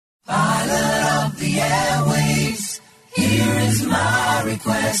my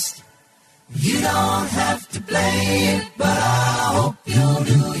request. You don't have to play it, but I hope you'll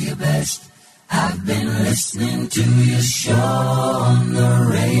do your best. I've been listening to your show on the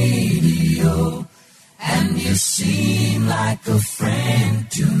radio, and you seem like a friend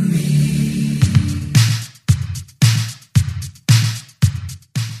to me.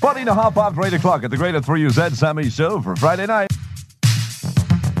 20 and a half after 8 o'clock at the Greater 3UZ Sammy Show for Friday night.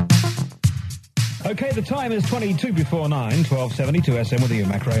 Okay, the time is 22 before 9, 12:72 SM with you,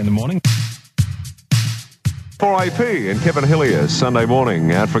 Macro, in the morning. 4AP and Kevin Hillier, Sunday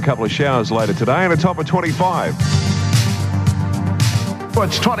morning, out for a couple of showers later today, and a top of 25. Well,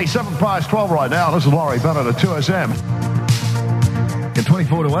 it's 27 past 12 right now. This is Laurie Bennett at 2SM. At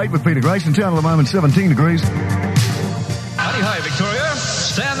 24 to 8 with Peter Grayson. Town at the moment, 17 degrees. Howdy, hi, Victoria.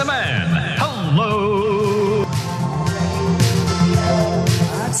 Stan the man. Hello.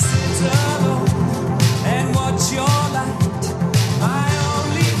 I'd sit alone and watch your light, my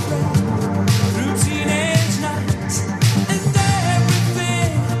only friend, through teenage nights, and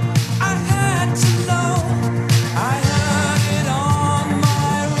everything I had to know, I heard it on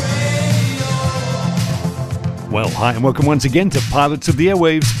my radio. Well, hi and welcome once again to Pilots of the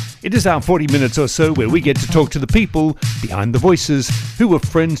Airwaves. It is our 40 minutes or so where we get to talk to the people behind the voices who were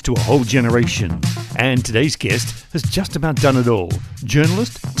friends to a whole generation. And today's guest has just about done it all.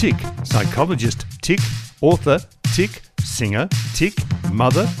 Journalist, tick. Psychologist, tick. Author, tick. Singer, tick.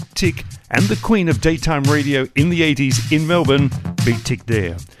 Mother, tick. And the queen of daytime radio in the 80s in Melbourne, big tick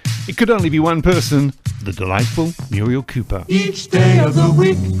there. It could only be one person, the delightful Muriel Cooper. Each day of the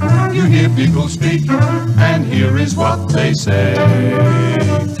week you hear people speak, and here is what they say.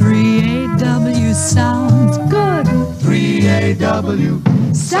 3AW sounds good.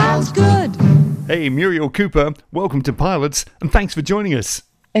 3AW Sounds good. Hey, Muriel Cooper, welcome to Pilots, and thanks for joining us.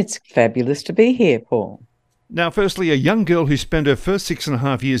 It's fabulous to be here, Paul. Now, firstly, a young girl who spent her first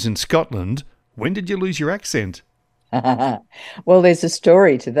 6.5 years in Scotland. When did you lose your accent? Well, there's a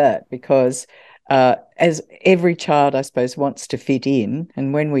story to that because as every child, I suppose, wants to fit in.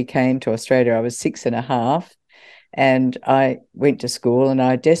 And when we came to Australia, I was 6.5 and I went to school and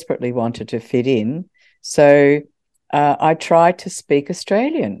I desperately wanted to fit in. So I tried to speak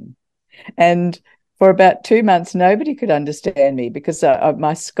Australian. And for about 2 months, nobody could understand me because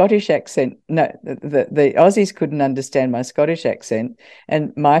my Scottish accent, the Aussies couldn't understand my Scottish accent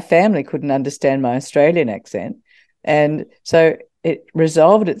and my family couldn't understand my Australian accent. And so it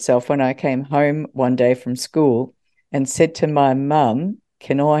resolved itself when I came home one day from school and said to my mum,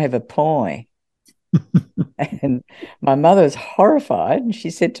 "Can I have a pie?" And my mother was horrified. And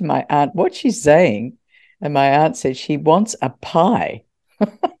she said to my aunt, "What's she saying?" And my aunt said, "She wants a pie."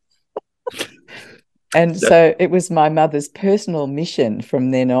 And so it was my mother's personal mission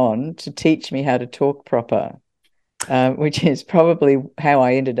from then on to teach me how to talk proper. Which is probably how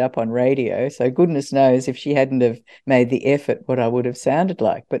I ended up on radio. So goodness knows if she hadn't have made the effort what I would have sounded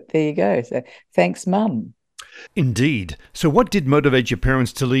like. But there you go. So thanks, Mum. Indeed. So what did motivate your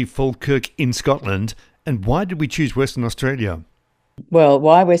parents to leave Falkirk in Scotland, and why did we choose Western Australia? Well,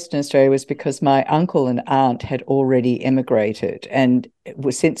 why Western Australia was because my uncle and aunt had already emigrated. And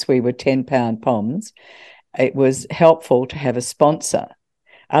since we were 10-pound poms, it was helpful to have a sponsor.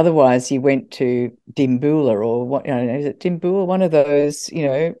 Otherwise, you went to Dimboola or what, is it Dimboola? One of those,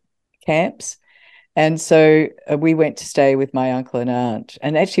 camps. And so we went to stay with my uncle and aunt.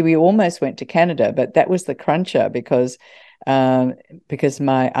 And actually, we almost went to Canada, but that was the cruncher because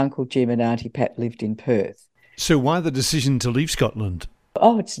my Uncle Jim and Auntie Pat lived in Perth. So why the decision to leave Scotland?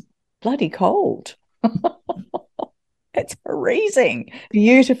 Oh, it's bloody cold. It's freezing.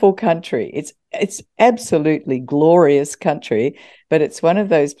 Beautiful country. It's absolutely glorious country, but it's one of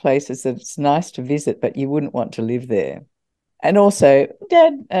those places that's nice to visit, but you wouldn't want to live there. And also,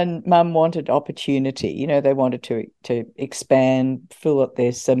 Dad and Mum wanted opportunity. They wanted to expand, fill up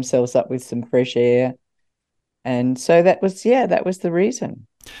themselves up with some fresh air. And so that was the reason.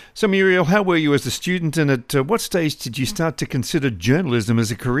 So, Muriel, how were you as a student, and at what stage did you start to consider journalism as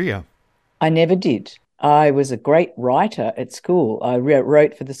a career? I never did. I was a great writer at school. I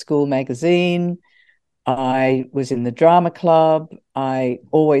wrote for the school magazine. I was in the drama club. I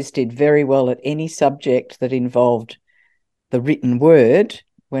always did very well at any subject that involved the written word.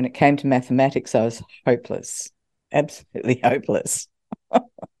 When it came to mathematics, I was hopeless, absolutely hopeless.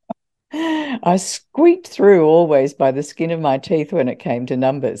 I squeaked through always by the skin of my teeth when it came to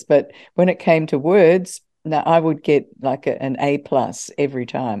numbers. But when it came to words, now I would get like an A+ every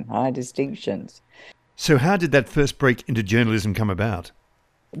time, high distinctions. So how did that first break into journalism come about?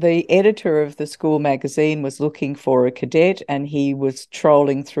 The editor of the school magazine was looking for a cadet and he was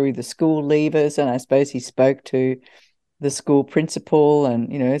trolling through the school leavers, and I suppose he spoke to the school principal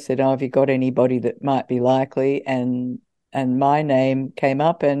and, said, oh, have you got anybody that might be likely? And my name came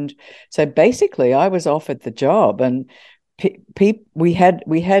up. And so basically I was offered the job, and we had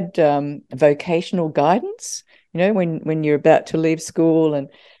vocational guidance, when you're about to leave school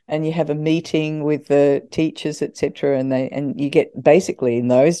and you have a meeting with the teachers, etc. And you get, basically in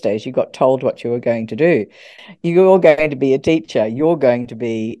those days, you got told what you were going to do. You're going to be a teacher. You're going to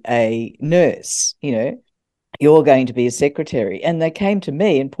be a nurse, you're going to be a secretary. And they came to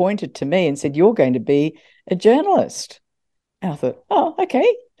me and pointed to me and said, you're going to be a journalist. And I thought, oh,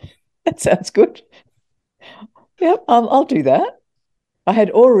 okay, that sounds good. Yep, I'll do that. I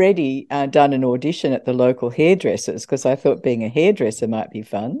had already done an audition at the local hairdressers because I thought being a hairdresser might be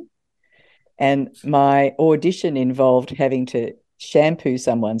fun. And my audition involved having to shampoo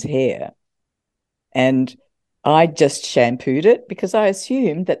someone's hair. And I just shampooed it because I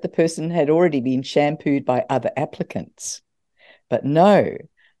assumed that the person had already been shampooed by other applicants. But no,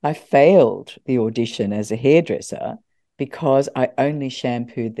 I failed the audition as a hairdresser because I only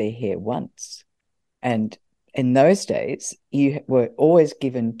shampooed their hair once. And in those days, you were always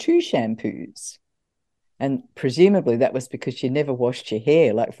given 2 shampoos. And presumably that was because you never washed your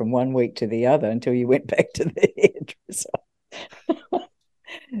hair like from one week to the other until you went back to the hairdresser.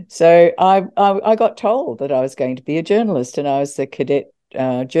 So I got told that I was going to be a journalist, and I was the cadet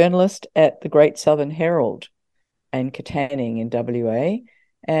journalist at the Great Southern Herald in Katanning in WA.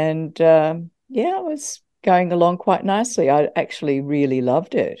 And I was going along quite nicely. I actually really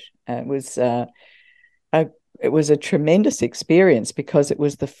loved it. It was a tremendous experience because it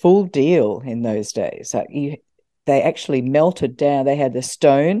was the full deal in those days. They actually melted down. They had the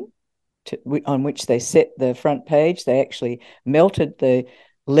stone on which they set the front page. They actually melted the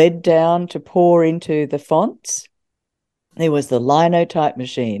lead down to pour into the fonts. There was the linotype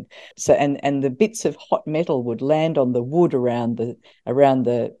machine. So and the bits of hot metal would land on the wood around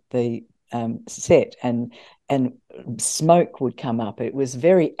the set, and smoke would come up. It was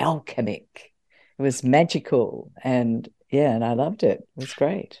very alchemic. It was magical, and I loved it. It was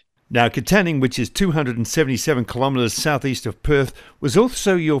great. Now, Katanning, which is 277 kilometres southeast of Perth, was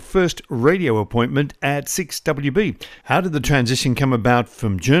also your first radio appointment at 6WB. How did the transition come about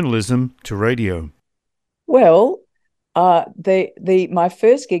from journalism to radio? Well, my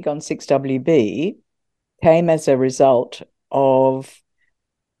first gig on 6WB came as a result of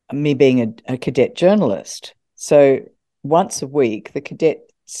me being a cadet journalist. So once a week, the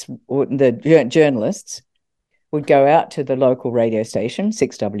cadets, or the journalists, would go out to the local radio station,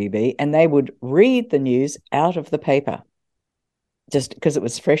 6WB, and they would read the news out of the paper, just because it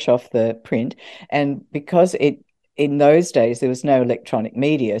was fresh off the print. And because in those days there was no electronic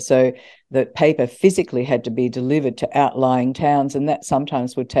media, so the paper physically had to be delivered to outlying towns, and that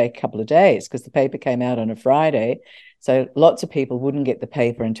sometimes would take a couple of days because the paper came out on a Friday. So lots of people wouldn't get the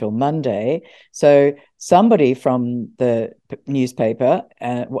paper until Monday. So somebody from the newspaper,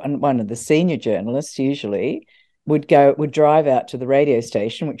 one of the senior journalists usually, would drive out to the radio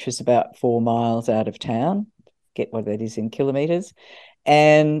station, which was about 4 miles out of town, get what that is in kilometres,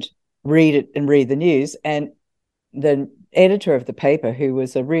 and read the news. And the editor of the paper, who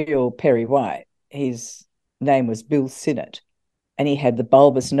was a real Perry White, his name was Bill Sinnott, and he had the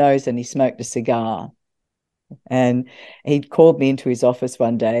bulbous nose and he smoked a cigar. And he called me into his office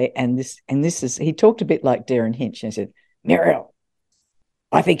one day, and he talked a bit like Darren Hinch, and he said, "Muriel,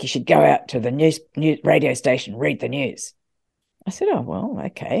 I think you should go out to the news radio station, read the news." I said, "Oh, well,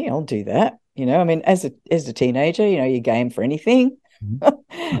 okay, I'll do that." I mean, as a teenager, you're game for anything.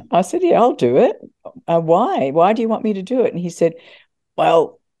 Mm-hmm. I said, "Yeah, I'll do it." Why? Why do you want me to do it? And he said,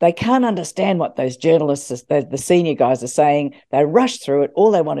 "Well, they can't understand what those journalists, the senior guys, are saying. They rush through it.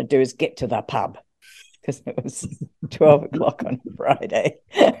 All they want to do is get to the pub." Because it was 12 o'clock on Friday.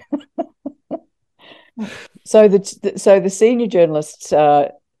 So the senior journalists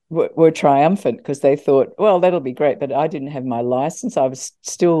were triumphant because they thought, well, that'll be great, but I didn't have my license. I was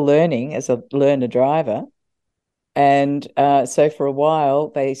still learning as a learner driver. And so for a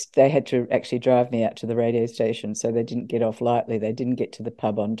while, they had to actually drive me out to the radio station, so they didn't get off lightly. They didn't get to the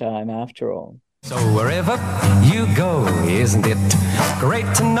pub on time after all. So wherever you go, isn't it great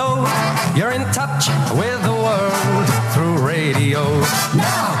to know you're in touch with the world through radio?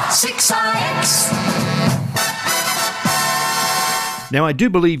 Now, 6IX. Now, I do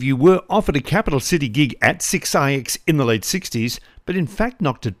believe you were offered a capital city gig at 6IX in the late 60s, but in fact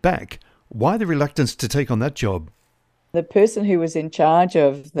knocked it back. Why the reluctance to take on that job? The person who was in charge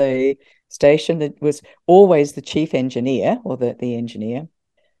of the station that was always the chief engineer, or the engineer,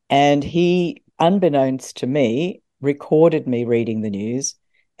 and he, unbeknownst to me, recorded me reading the news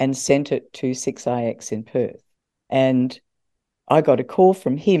and sent it to 6IX in Perth. And I got a call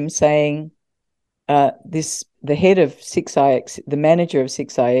from him saying, the head of 6IX, the manager of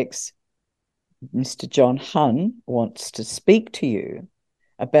 6IX, Mr. John Hunn, wants to speak to you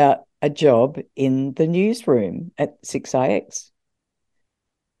about a job in the newsroom at 6IX.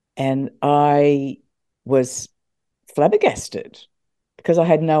 And I was flabbergasted because I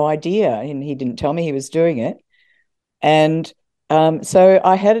had no idea, and he didn't tell me he was doing it. And so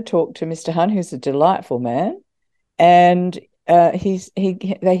I had a talk to Mr. Hunn, who's a delightful man, and he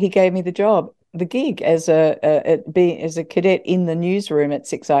gave me the gig as a cadet in the newsroom at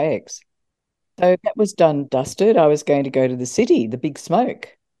 6IX. So that was done, dusted. I was going to go to the city, the big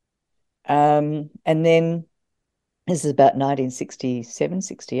smoke. And then this is about 1967,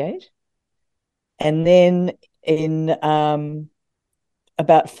 68. And then in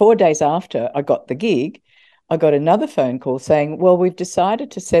about 4 days after I got the gig, I got another phone call saying, well, we've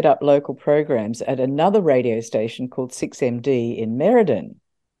decided to set up local programs at another radio station called 6MD in Merredin.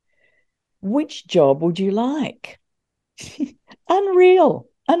 Which job would you like? Unreal.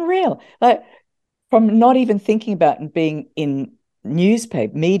 Like, from not even thinking about being in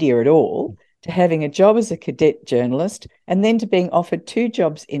newspaper media at all, to having a job as a cadet journalist, and then to being offered 2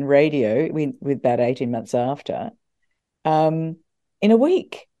 jobs in radio with about 18 months after, in a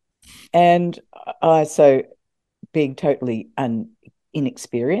week. And so being totally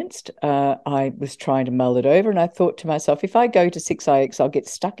inexperienced, I was trying to mull it over, and I thought to myself, if I go to 6IX, I'll get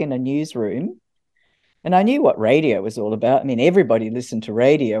stuck in a newsroom. And I knew what radio was all about. I mean, everybody listened to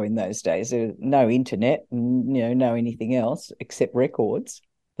radio in those days. There was no internet, and, no anything else except records,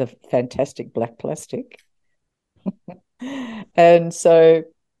 the fantastic black plastic. And so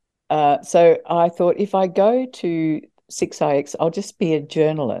I thought, if I go to 6IX, I'll just be a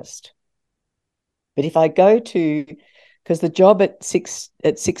journalist. But if I go to, because the job at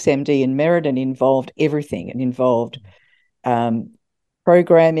 6MD in Merredin involved everything. It involved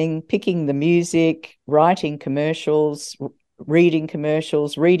programming, picking the music, writing commercials, reading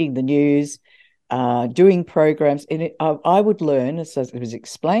the news, doing programs. And I would learn, as it was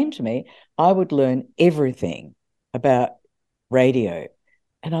explained to me, I would learn everything about radio.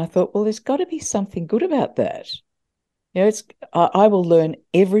 And I thought, well, there's got to be something good about that. I will learn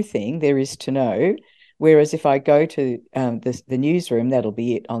everything there is to know. Whereas if I go to the newsroom, that'll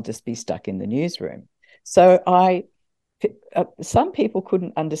be it. I'll just be stuck in the newsroom. So some people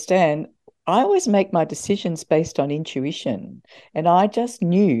couldn't understand. I always make my decisions based on intuition, and I just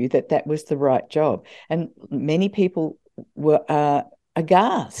knew that that was the right job. And many people were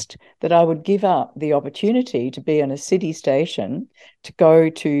aghast that I would give up the opportunity to be on a city station to go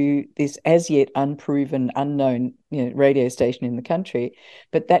to this as yet unproven, unknown, radio station in the country.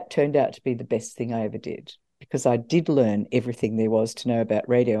 But that turned out to be the best thing I ever did, because I did learn everything there was to know about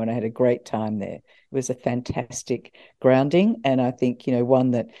radio, and I had a great time there. It was a fantastic grounding, and I think,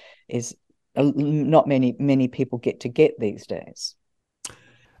 one that is not many people get these days.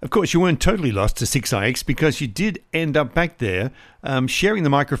 Of course, you weren't totally lost to 6IX, because you did end up back there sharing the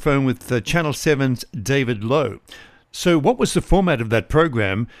microphone with Channel 7's David Lowe. So what was the format of that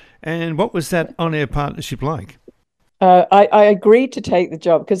program, and what was that on-air partnership like? I agreed to take the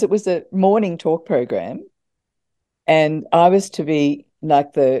job because it was a morning talk program, and I was to be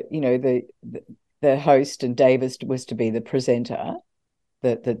like the host, and David was to be the presenter,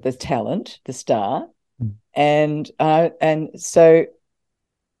 the talent, the star. And so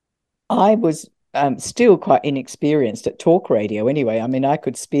I was still quite inexperienced at talk radio anyway. I mean, I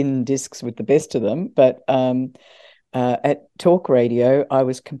could spin discs with the best of them, but at talk radio, I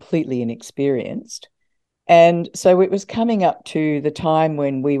was completely inexperienced. And so it was coming up to the time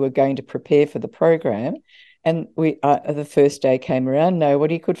when we were going to prepare for the program, and the first day came around,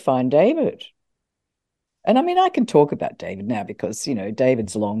 nobody could find David. And I mean, I can talk about David now because,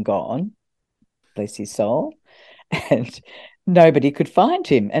 David's long gone, bless his soul, and nobody could find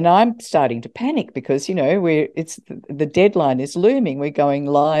him. And I'm starting to panic because, the deadline is looming. We're going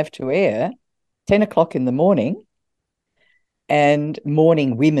live to air 10 o'clock in the morning, and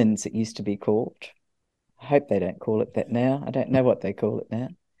Morning Women's, it used to be called. I hope they don't call it that now. I don't know what they call it now.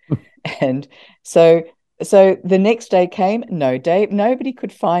 And so the next day came, nobody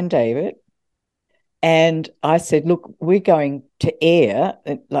could find David. And I said, look, we're going to air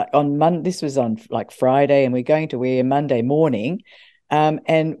like on Monday. This was on like Friday, and we're going to air Monday morning. And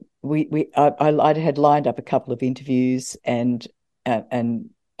I had lined up a couple of interviews and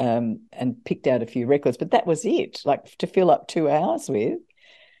picked out a few records, but that was it, like to fill up 2 hours with.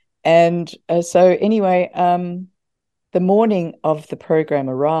 And so anyway, the morning of the program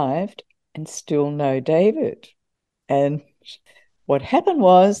arrived, and still no David. And what happened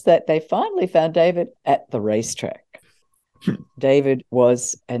was that they finally found David at the racetrack. David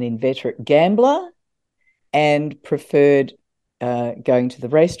was an inveterate gambler and preferred going to the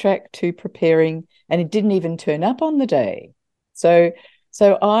racetrack to preparing, and it didn't even turn up on the day. So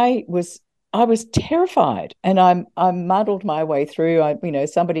I was terrified, and I muddled my way through.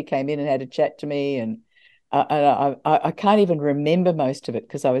 Somebody came in and had a chat to me, and I can't even remember most of it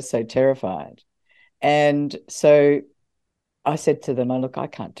because I was so terrified. And so I said to them, "Look, I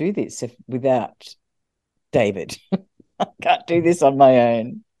can't do this without David. I can't do this on my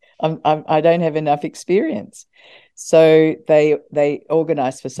own. I don't have enough experience." So they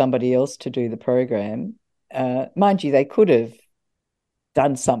organised for somebody else to do the program. Mind you, they could have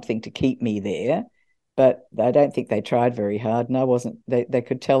done something to keep me there, but I don't think they tried very hard, and I wasn't. They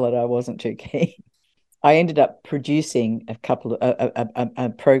could tell that I wasn't too keen. I ended up producing a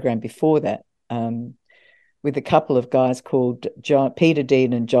program before that with a couple of guys called Peter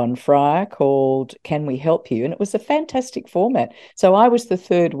Dean and John Fryer, called "Can We Help You?" And it was a fantastic format. So I was the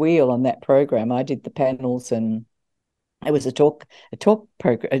third wheel on that program. I did the panels, and it was a talkback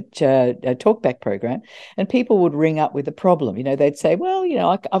program, and people would ring up with a problem. They'd say, "Well,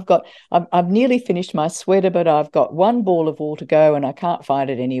 I've nearly finished my sweater, but I've got one ball of wool to go, and I can't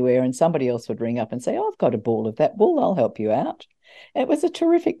find it anywhere." And somebody else would ring up and say, "Oh, I've got a ball of that wool. I'll help you out." It was a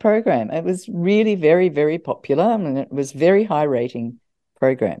terrific program. It was really very, very popular, and it was a very high rating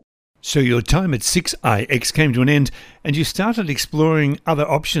program. So your time at 6IX came to an end, and you started exploring other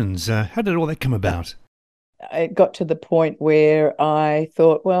options. How did all that come about? It got to the point where I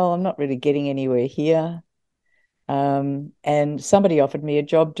thought, well, I'm not really getting anywhere here. And somebody offered me a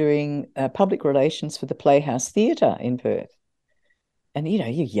job doing public relations for the Playhouse Theatre in Perth. And, you're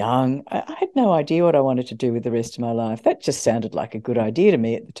young. I had no idea what I wanted to do with the rest of my life. That just sounded like a good idea to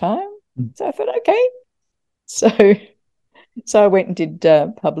me at the time. So I thought, okay. So I went and did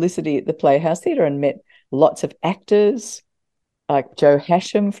publicity at the Playhouse Theatre and met lots of actors. Like Joe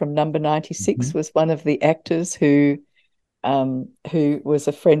Hasham from Number 96 was one of the actors who was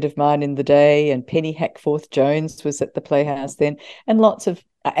a friend of mine in the day, and Penny Hackforth-Jones was at the Playhouse then, and lots of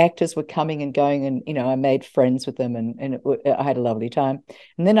actors were coming and going, and I made friends with them, and I had a lovely time.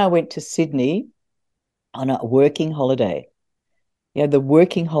 And then I went to Sydney on a working holiday. The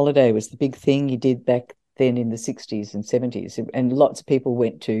working holiday was the big thing you did back then in the 60s and 70s, and lots of people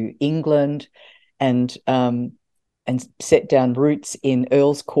went to England and set down roots in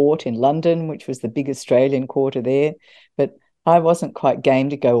Earl's Court in London, which was the big Australian quarter there. But I wasn't quite game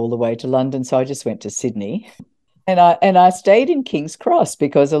to go all the way to London, so I just went to Sydney. And I stayed in King's Cross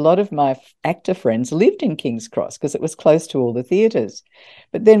because a lot of my actor friends lived in King's Cross because it was close to all the theatres.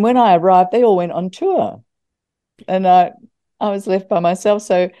 But then when I arrived, they all went on tour, and I was left by myself.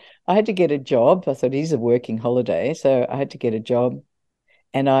 So I had to get a job. I thought, he's a working holiday, so I had to get a job.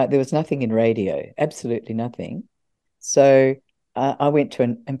 And there was nothing in radio, absolutely nothing. So I went to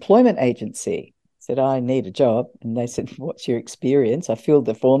an employment agency, said, I need a job. And they said, what's your experience? I filled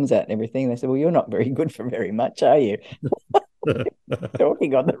the forms out and everything. They said, well, you're not very good for very much, are you?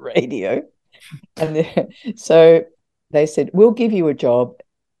 Talking on the radio. And so they said, we'll give you a job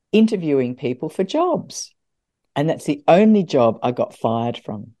interviewing people for jobs. And that's the only job I got fired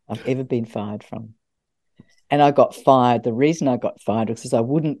from, I've ever been fired from. And I got fired. The reason I got fired was because I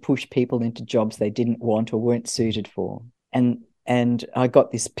wouldn't push people into jobs they didn't want or weren't suited for. And I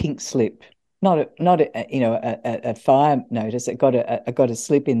got this pink slip, not a fire notice. I got a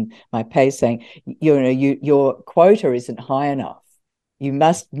slip in my pay saying, your quota isn't high enough. You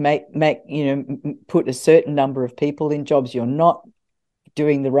must put a certain number of people in jobs. You're not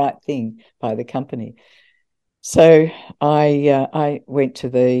doing the right thing by the company. So I went to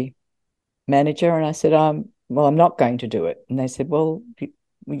the manager and I said, well, I'm not going to do it. And they said, well,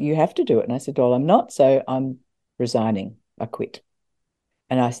 you have to do it. And I said, well, I'm not, so I'm resigning. I quit.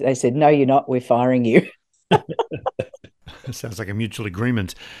 And they said, no, you're not. We're firing you. Sounds like a mutual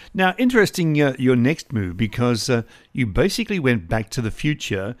agreement. Now, interesting your next move, because you basically went back to the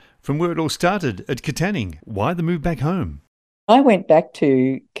future from where it all started at Katanning. Why the move back home? I went back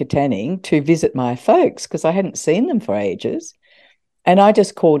to Katanning to visit my folks because I hadn't seen them for ages. And I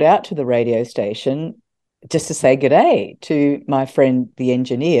just called out to the radio station just to say g'day to my friend, the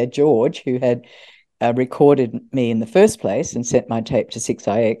engineer, George, who had recorded me in the first place and sent my tape to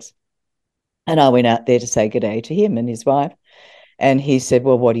 6IX. And I went out there to say g'day to him and his wife. And he said,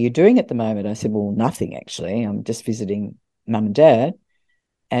 well, what are you doing at the moment? I said, well, nothing, actually. I'm just visiting mum and dad.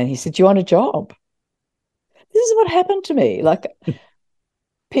 And he said, do you want a job? This is what happened to me. Like,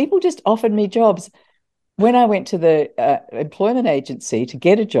 people just offered me jobs. When I went to the employment agency to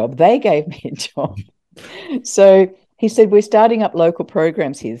get a job, they gave me a job. So he said, we're starting up local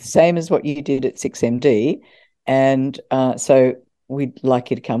programs here, the same as what you did at 6MD. And so we'd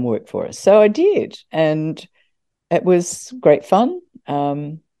like you to come work for us. So I did. And it was great fun.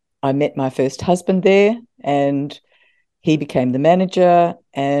 I met my first husband there, and he became the manager,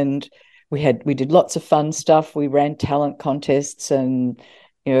 and we did lots of fun stuff. We ran talent contests, and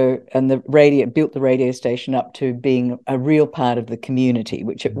and built the radio station up to being a real part of the community,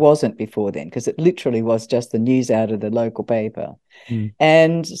 which it wasn't before then, because it literally was just the news out of the local paper.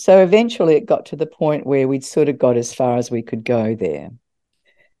 And so eventually it got to the point where we'd sort of got as far as we could go there.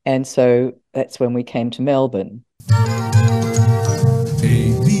 And so that's when we came to Melbourne.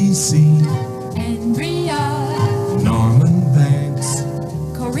 ABC, Andrea, Norman Banks,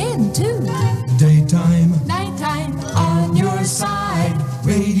 Corinne too. daytime, Nighttime, on your side,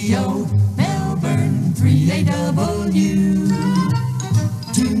 radio, Melbourne, 3AW,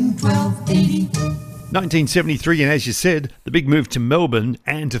 tune 1280. 1973, and as you said, the big move to Melbourne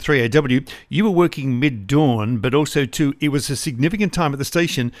and to 3AW. You were working mid-dawn, but also too, it was a significant time at the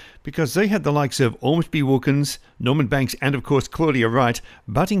station because they had the likes of Ormsby Wilkins, Norman Banks, and of course Claudia Wright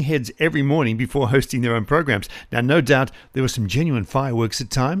butting heads every morning before hosting their own programs. Now, no doubt there were some genuine fireworks at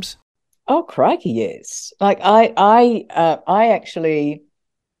times. Oh, crikey, yes. Like I actually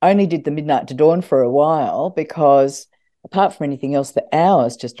only did the midnight to dawn for a while because apart from anything else, the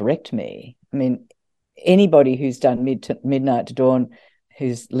hours just wrecked me. I mean, anybody who's done midnight to dawn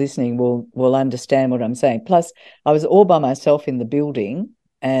who's listening will understand what I'm saying. Plus, I was all by myself in the building,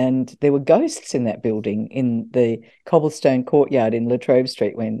 and there were ghosts in that building in the cobblestone courtyard in Latrobe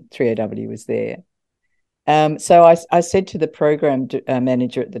Street when 3AW was there. So I said to the program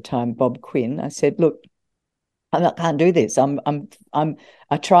manager at the time, Bob Quinn, I said, look, I can't do this. I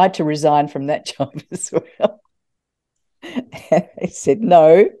tried to resign from that job as well. And they said,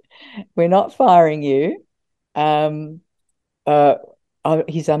 no, we're not firing you. He said,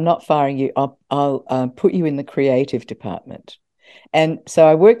 I'm not firing you. I'll put you in the creative department. And so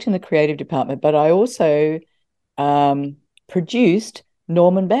I worked in the creative department, but I also produced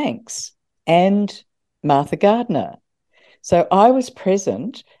Norman Banks and Martha Gardner. So I was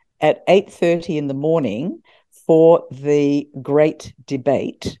present at 8:30 in the morning for the great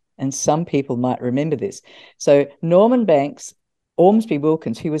debate, and some people might remember this. So Norman Banks, Ormsby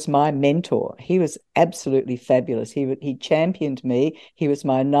Wilkins, who was my mentor, he was absolutely fabulous. He championed me. He was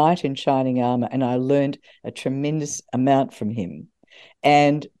my knight in shining armor, and I learned a tremendous amount from him.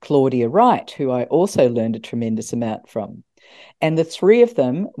 And Claudia Wright, who I also learned a tremendous amount from. And the three of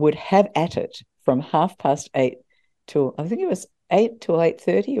them would have at it from 8:30 till, I think it was 8 till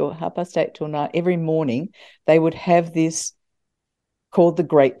 8:30 or 8:30 till 9 every morning. They would have this called the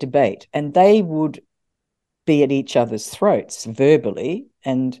Great Debate, and they would be at each other's throats verbally,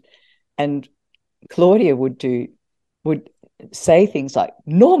 and Claudia would say things like,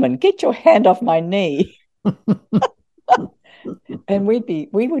 "Norman, get your hand off my knee." And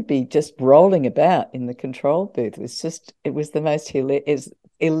we would be just rolling about in the control booth. It was the most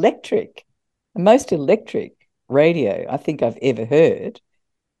electric radio I think I've ever heard.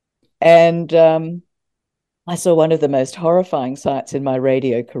 And I saw one of the most horrifying sights in my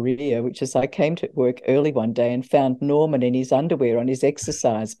radio career, which is I came to work early one day and found Norman in his underwear on his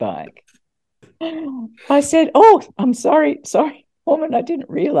exercise bike. I said, "Oh, I'm sorry, Norman, I didn't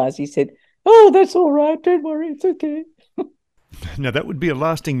realize." He said, "Oh, that's all right. Don't worry, it's okay." Now, that would be a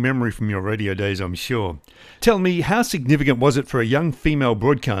lasting memory from your radio days, I'm sure. Tell me, how significant was it for a young female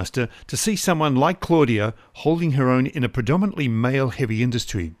broadcaster to see someone like Claudia holding her own in a predominantly male-heavy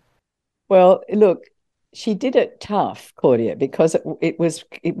industry? Well, look, she did it tough, Claudia, because it was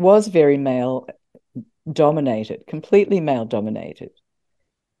very male-dominated, completely male-dominated.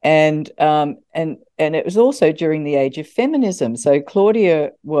 And it was also during the age of feminism. So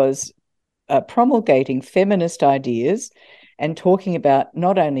Claudia was promulgating feminist ideas and talking about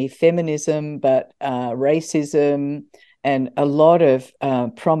not only feminism, but racism and a lot of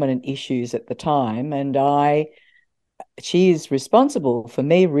prominent issues at the time. And she is responsible for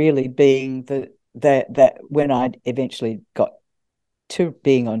me really being that when I eventually got to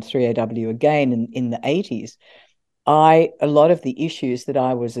being on 3AW again in the 80s, a lot of the issues that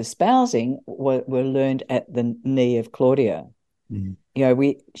I was espousing were learned at the knee of Claudia. Mm.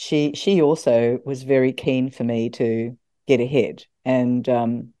 She also was very keen for me to get ahead, and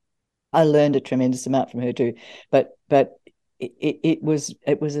I learned a tremendous amount from her too. But it was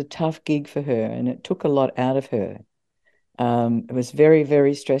a tough gig for her, and it took a lot out of her. It was very,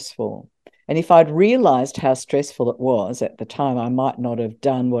 very stressful. And if I'd realised how stressful it was at the time, I might not have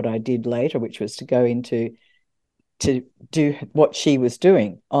done what I did later, which was to go into to do what she was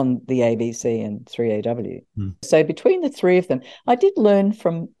doing on the ABC and 3AW. So between the three of them, I did learn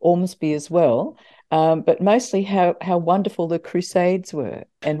from Ormsby as well, but mostly how wonderful the Crusades were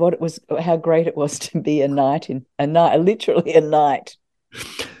and how great it was to be literally a knight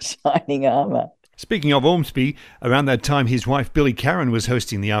shining armour. Speaking of Ormsby, around that time his wife Billy Karen was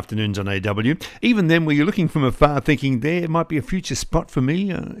hosting the afternoons on AW. Even then, were you looking from afar thinking there might be a future spot for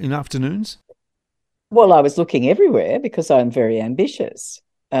me in afternoons? Well, I was looking everywhere because I'm very ambitious,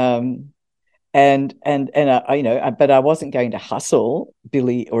 and I, but I wasn't going to hustle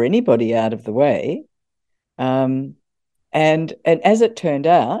Billy or anybody out of the way. And as it turned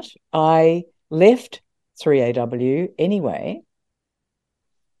out, I left 3AW anyway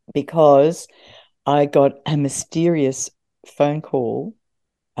because I got a mysterious phone call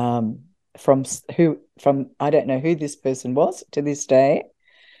from I don't know who this person was to this day.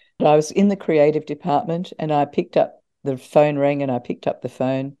 I was in the creative department and the phone rang and I picked up the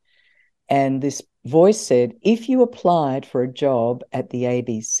phone and this voice said, if you applied for a job at the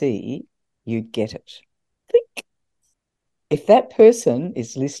ABC, you'd get it. Think. If that person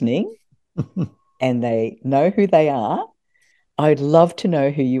is listening and they know who they are, I'd love to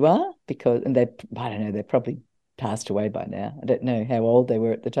know who you are I don't know, they're probably passed away by now. I don't know how old they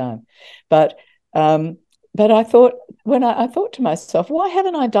were at the time. But I thought, I thought to myself, why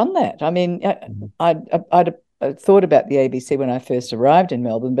haven't I done that? I mean, I'd thought about the ABC when I first arrived in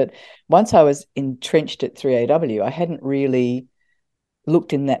Melbourne, but once I was entrenched at 3AW, I hadn't really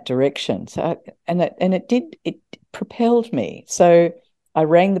looked in that direction. So, it propelled me. So I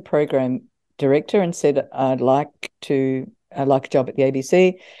rang the program director and said, I'd like a job at the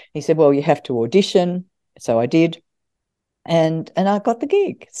ABC. He said, well, you have to audition. So I did. And I got the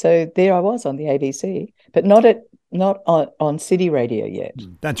gig. So there I was on the ABC, but not on City Radio yet.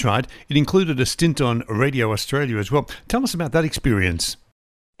 That's right. It included a stint on Radio Australia as well. Tell us about that experience.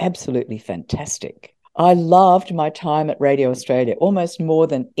 Absolutely fantastic. I loved my time at Radio Australia almost more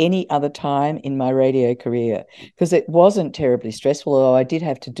than any other time in my radio career because it wasn't terribly stressful, although I did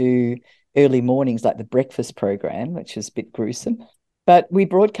have to do early mornings like the breakfast program, which was a bit gruesome. But we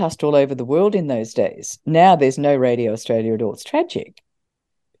broadcast all over the world in those days. Now there's no Radio Australia at all. It's tragic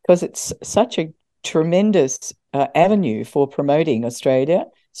because it's such a tremendous avenue for promoting Australia,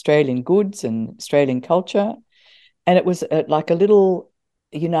 Australian goods and Australian culture. And it was like a little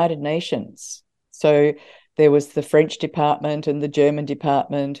United Nations. So there was the French department and the German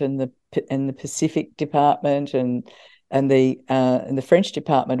department and the Pacific department and the French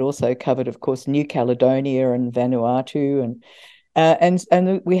department also covered, of course, New Caledonia and Vanuatu and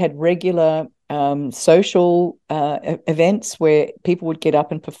we had regular social events where people would get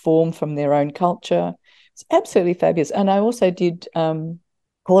up and perform from their own culture. It's absolutely fabulous. And I also did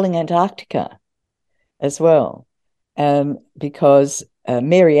Calling Antarctica as well, because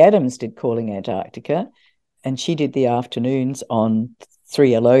Mary Adams did Calling Antarctica, and she did the afternoons on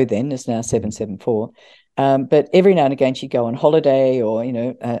 3LO then, it's now 774. But every now and again she'd go on holiday or,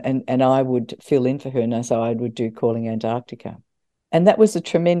 and I would fill in for her, and so I would do Calling Antarctica. And that was a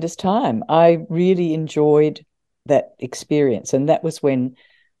tremendous time. I really enjoyed that experience. And that was when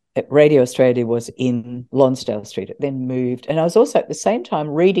Radio Australia was in Lonsdale Street. It then moved. And I was also at the same time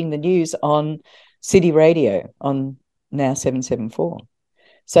reading the news on City Radio on now 774.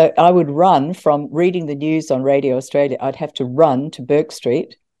 So I would run from reading the news on Radio Australia. I'd have to run to Bourke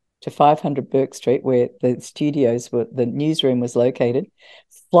Street, to 500 Bourke Street, where the newsroom was located,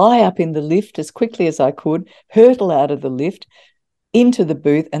 fly up in the lift as quickly as I could, hurtle out of the lift, into the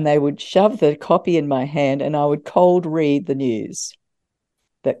booth, and they would shove the copy in my hand and I would cold read the news,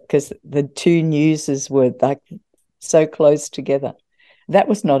 because the two newses were like so close together. That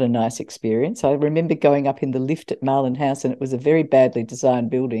was not a nice experience. I remember going up in the lift at Marlin House, and it was a very badly designed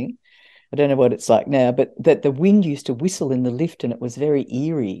building. I don't know what it's like now, but that the wind used to whistle in the lift and it was very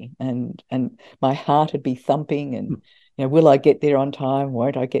eerie, and my heart would be thumping and, will I get there on time?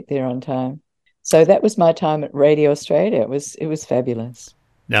 Won't I get there on time? So that was my time at Radio Australia. It was fabulous.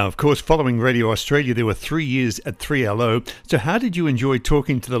 Now, of course, following Radio Australia, there were 3 years at 3LO. So how did you enjoy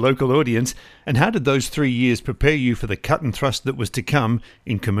talking to the local audience, and how did those 3 years prepare you for the cut and thrust that was to come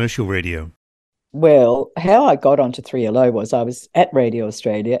in commercial radio? Well, how I got onto 3LO was I was at Radio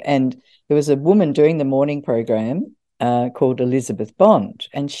Australia, and there was a woman doing the morning program called Elizabeth Bond,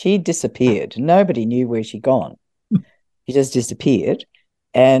 and she disappeared. Nobody knew where she'd gone. She just disappeared.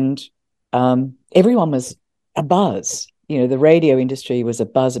 And everyone was abuzz. The radio industry was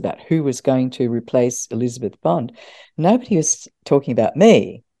abuzz about who was going to replace Elizabeth Bond. Nobody was talking about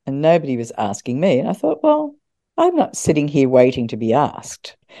me, and nobody was asking me. And I thought, well, I'm not sitting here waiting to be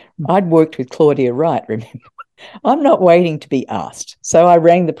asked. I'd worked with Claudia Wright, remember, I'm not waiting to be asked. So I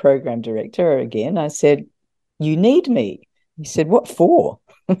rang the program director again. I said, you need me. He said, what for?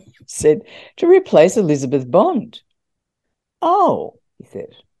 I said, to replace Elizabeth Bond. Oh, he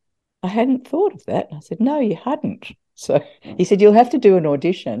said, I hadn't thought of that. I said, no, you hadn't. So he said, you'll have to do an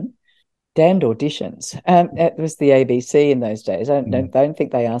audition. Damned auditions. It was the ABC in those days. I don't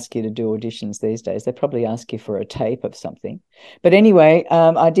think they ask you to do auditions these days. They probably ask you for a tape of something. But anyway,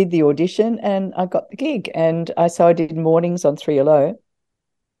 I did the audition and I got the gig. And so I did mornings on 3LO,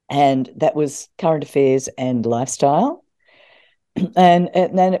 and that was current affairs and lifestyle. And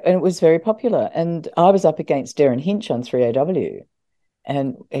it was very popular. And I was up against Darren Hinch on 3AW.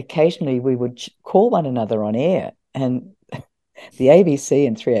 And occasionally we would call one another on air, and the ABC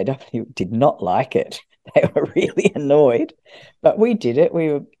and 3AW did not like it. They were really annoyed, but we did it. We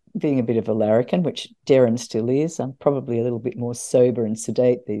were being a bit of a larrikin, which Darren still is. I'm probably a little bit more sober and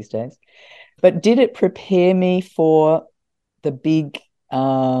sedate these days. But did it prepare me for the big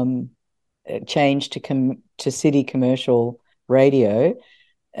change to city commercial radio?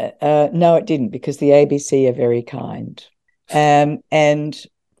 No, it didn't, because the ABC are very kind. And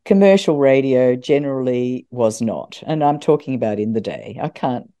commercial radio generally was not. And I'm talking about in the day. I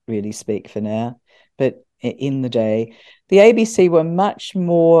can't really speak for now, but in the day, the ABC were much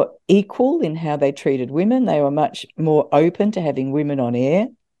more equal in how they treated women. They were much more open to having women on air.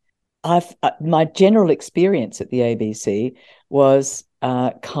 My general experience at the ABC was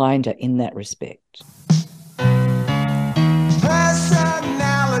kinder in that respect.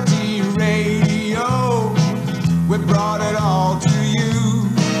 Personality radio, we brought it all to you.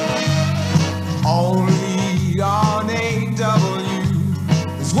 Only on AW,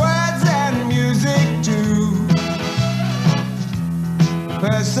 there's words and music too.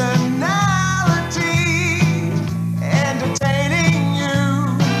 Personality, entertaining you.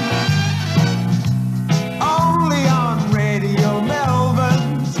 Only on Radio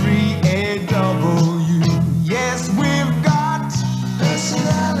Melbourne 3AW. Yes, we've got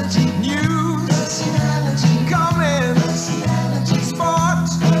personality, news, personality, coming, personality,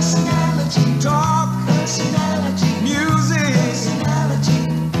 sports, personality, talk, personality, music,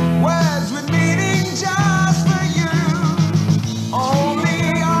 personality, words with meaning just for you.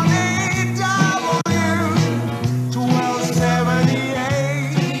 Only on AW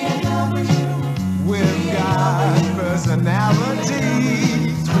 1278. We've got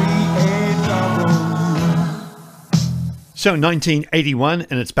personality 3AW. So 1981,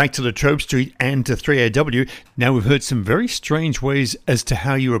 and it's back to Latrobe Street and to 3AW. Now we've heard some very strange ways as to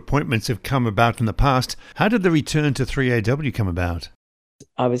how your appointments have come about in the past. How did the return to 3AW come about?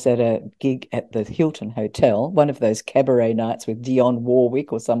 I was at a gig at the Hilton Hotel, one of those cabaret nights with Dionne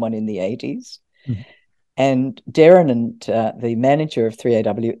Warwick or someone in the 80s. Mm-hmm. And Darren and the manager of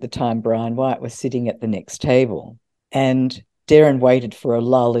 3AW at the time, Brian White, were sitting at the next table. And Darren waited for a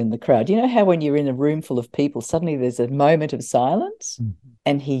lull in the crowd. You know how when you're in a room full of people, suddenly there's a moment of silence? Mm-hmm.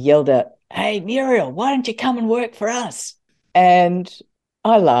 And he yelled out, "Hey, Muriel, why don't you come and work for us?" And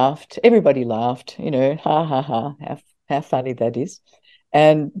I laughed. Everybody laughed, ha, ha, ha, how funny that is.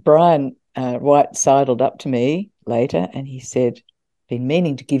 And Brian White sidled up to me later and he said, "Been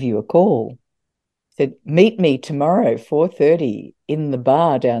meaning to give you a call." He said, "Meet me tomorrow, 4:30 in the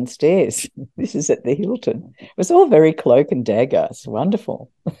bar downstairs." This is at the Hilton. It was all very cloak and dagger. It's wonderful.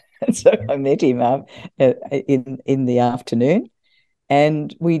 And so I met him in the afternoon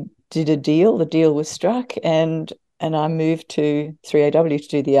and we did a deal. The deal was struck and I moved to 3AW to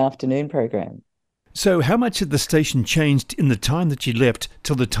do the afternoon program. So how much had the station changed in the time that you left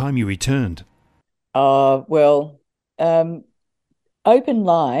till the time you returned? Open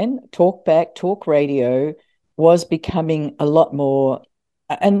line, talk back, talk radio was becoming a lot more.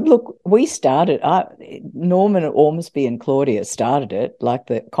 And look, we started, Norman Ormsby and Claudia started it, like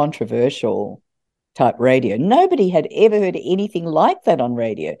the controversial type radio. Nobody had ever heard anything like that on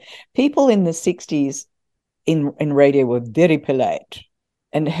radio. People in the 60s in radio were very polite.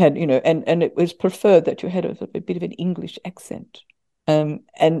 And had, and it was preferred that you had a bit of an English accent.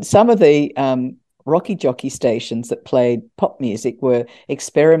 And some of the rocky jockey stations that played pop music were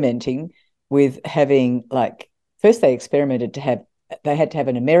experimenting with having, first they experimented they had to have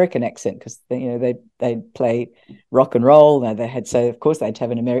an American accent because they'd play rock and roll. Now of course they'd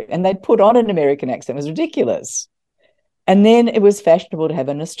have an American, and they'd put on an American accent. It was ridiculous. And then it was fashionable to have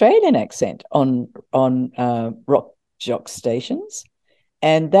an Australian accent on rock jock stations.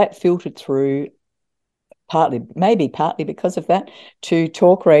 And that filtered through partly because of that, to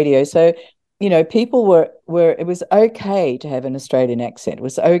talk radio. So, people were it was okay to have an Australian accent. It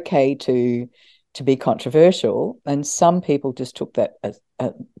was okay to be controversial. And some people just took that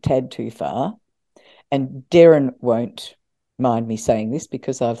a tad too far. and Darren won't mind me saying this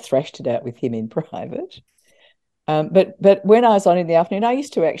because I've thrashed it out with him in private. But when I was on in the afternoon, I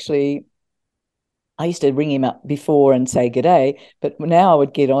used to ring him up before and say good day, but now I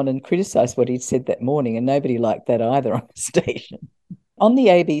would get on and criticise what he'd said that morning, and nobody liked that either on the station. On the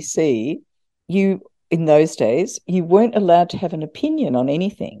ABC, in those days, you weren't allowed to have an opinion on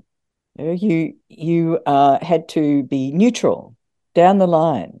anything. You had to be neutral down the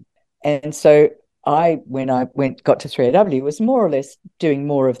line. And so when I got to 3AW, it was more or less doing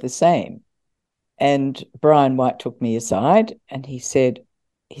more of the same. And Brian White took me aside and he said,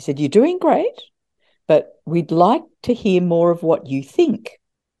 "You're doing great, but we'd like to hear more of what you think."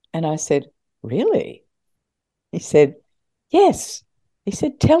 And I said, "Really?" He said, "Yes." He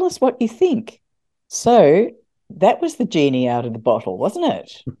said, "Tell us what you think." So that was the genie out of the bottle, wasn't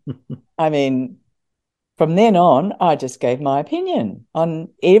it? I mean, from then on, I just gave my opinion on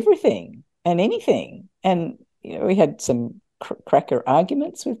everything and anything. And, we had some cracker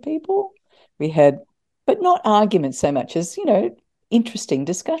arguments with people. But not arguments so much as, interesting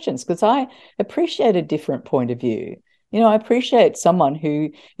discussions, because I appreciate a different point of view. I appreciate someone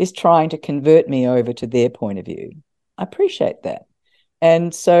who is trying to convert me over to their point of view. I appreciate that.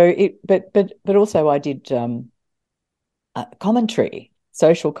 And so but also I did commentary,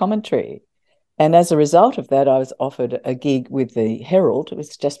 social commentary. And as a result of that, I was offered a gig with the Herald. It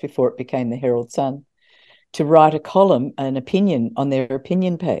was just before it became the Herald Sun, to write a column, an opinion on their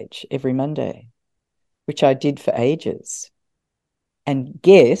opinion page every Monday, which I did for ages. And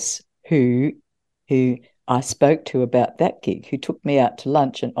guess who I spoke to about that gig, who took me out to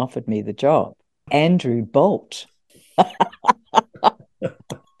lunch and offered me the job? Andrew Bolt.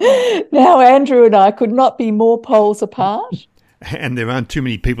 Now, Andrew and I could not be more poles apart. And there aren't too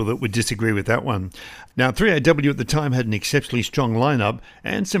many people that would disagree with that one. Now, 3AW at the time had an exceptionally strong lineup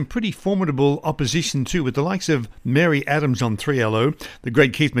and some pretty formidable opposition too, with the likes of Mary Adams on 3LO, the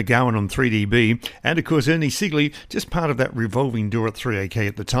great Keith McGowan on 3DB, and of course Ernie Sigley, just part of that revolving door at 3AK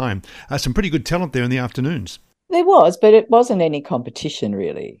at the time. Some pretty good talent there in the afternoons. There was, but it wasn't any competition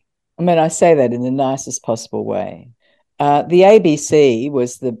really. I mean, I say that in the nicest possible way. The ABC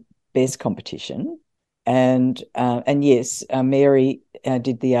was the best competition. And yes, Mary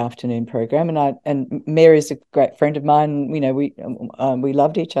did the afternoon program, and Mary's a great friend of mine. We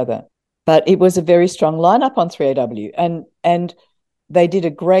loved each other, but it was a very strong lineup on 3AW, and they did a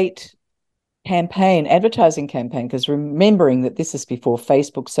great advertising campaign, because remembering that this is before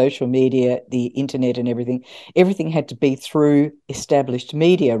Facebook, social media, the internet, and everything had to be through established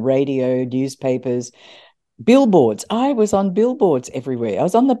media, radio, newspapers, billboards. I was on billboards everywhere. I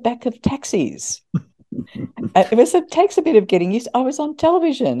was on the back of taxis. It takes a bit of getting used to. I was on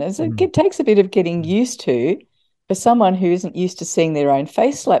television. It takes a bit of getting used to for someone who isn't used to seeing their own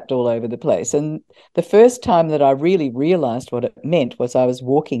face slapped all over the place. And the first time that I really realised what it meant was I was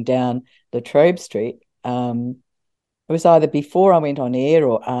walking down Latrobe Street. It was either before I went on air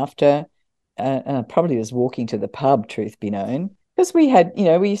or after. And I probably was walking to the pub, truth be known, because we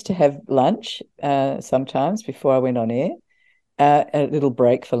used to have lunch sometimes before I went on air, a little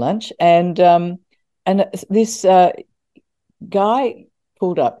break for lunch. And this guy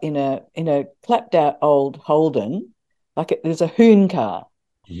pulled up in a clapped out old Holden, there's a hoon car,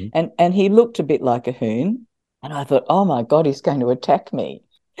 and he looked a bit like a hoon, and I thought, oh my God, he's going to attack me.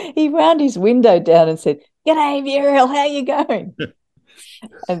 He wound his window down and said, "G'day, Muriel, how you going?"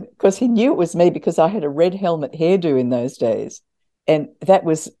 And of course he knew it was me because I had a red helmet hairdo in those days, and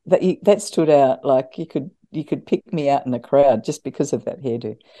that stood out. Like you could pick me out in the crowd just because of that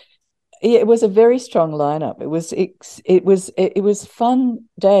hairdo. Yeah, it was a very strong lineup. It was fun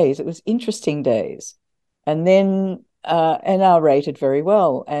days. It was interesting days, and then and I rated very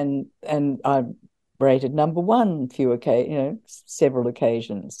well, and I rated number one several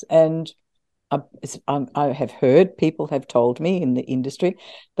occasions. And I have heard, people have told me in the industry,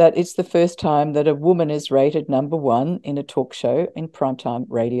 that it's the first time that a woman is rated number one in a talk show in primetime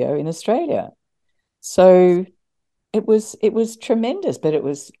radio in Australia. So it was tremendous, but it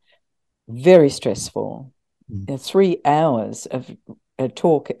was very stressful. 3 hours of a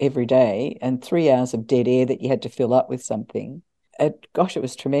talk every day and 3 hours of dead air that you had to fill up with something. It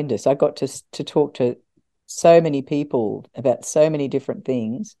was tremendous. I got to talk to so many people about so many different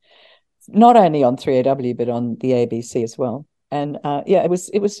things, not only on 3AW but on the ABC as well. And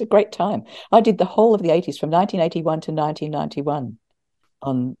it was a great time. I did the whole of the 80s from 1981 to 1991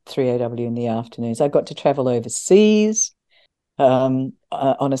 on 3AW in the afternoons. I got to travel overseas on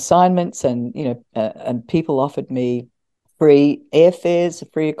assignments, and and people offered me free airfares,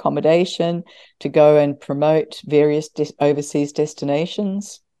 free accommodation to go and promote various overseas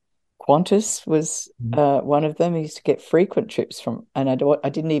destinations. Qantas was one of them. I used to get frequent trips from, and I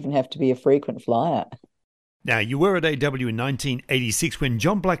didn't even have to be a frequent flyer. Now, you were at AW in 1986 when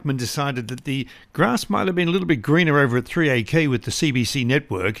John Blackman decided that the grass might have been a little bit greener over at 3AK with the CBC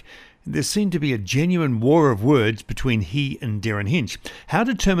network. There seemed to be a genuine war of words between he and Darren Hinch. How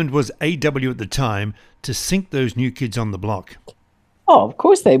determined was AW at the time to sink those new kids on the block? Oh, of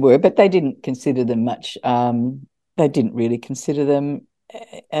course they were, but they didn't consider them much. They didn't really consider them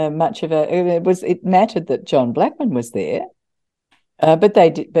much of a. It mattered that John Blackman was there. But they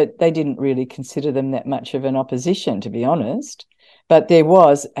didn't really consider them that much of an opposition, to be honest. But there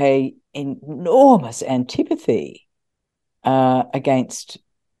was an enormous antipathy against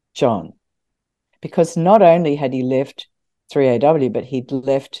John, because not only had he left 3AW, but he'd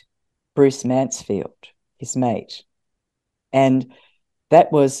left Bruce Mansfield, his mate, and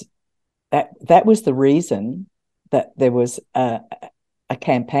that was the reason that there was a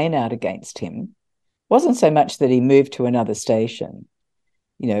campaign out against him. It wasn't so much that he moved to another station.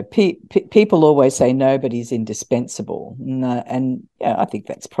 People always say nobody's indispensable, and I think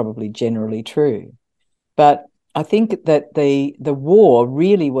that's probably generally true. But I think that the war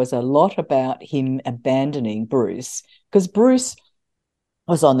really was a lot about him abandoning Bruce, because Bruce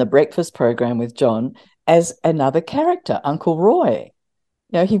was on the breakfast program with John as another character, Uncle Roy.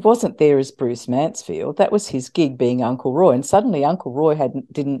 He wasn't there as Bruce Mansfield. That was his gig, being Uncle Roy, and suddenly Uncle Roy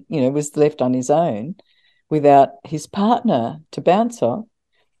was left on his own without his partner to bounce on.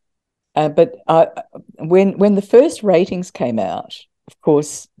 But when the first ratings came out, of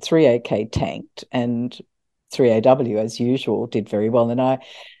course, 3AK tanked and 3AW, as usual, did very well. And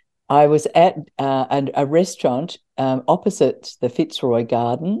I was at a restaurant opposite the Fitzroy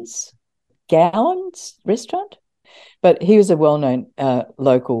Gardens, Gowan's restaurant. But he was a well-known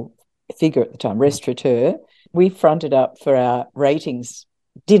local figure at the time, restaurateur. We fronted up for our ratings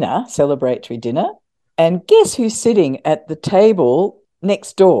dinner, celebratory dinner. And guess who's sitting at the table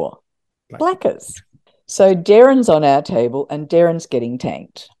next door? Blackers. So Darren's on our table and Darren's getting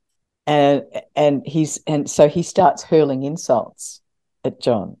tanked. And so he starts hurling insults at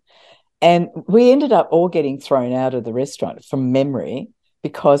John. And we ended up all getting thrown out of the restaurant from memory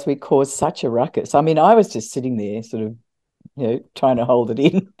because we caused such a ruckus. I mean, I was just sitting there sort of, trying to hold it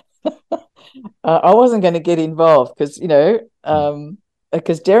in. I wasn't going to get involved because, because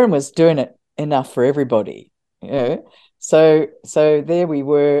Darren was doing it enough for everybody, So there we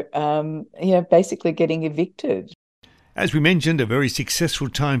were, basically getting evicted. As we mentioned, a very successful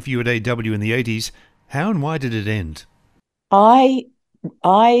time for you at AW in the 80s. How and why did it end? I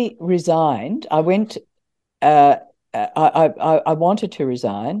resigned. I went. I wanted to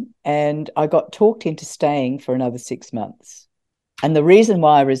resign, and I got talked into staying for another 6 months. And the reason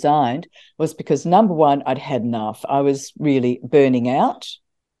why I resigned was because, number one, I'd had enough. I was really burning out.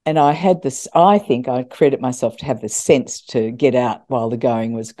 And I had this, I think I credit myself to have the sense to get out while the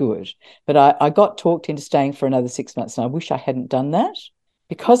going was good. But I got talked into staying for another 6 months, and I wish I hadn't done that.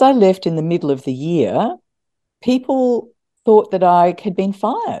 Because I left in the middle of the year, people thought that I had been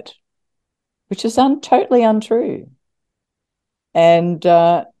fired, which is totally untrue. And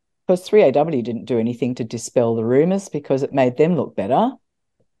of course, 3AW didn't do anything to dispel the rumours because it made them look better.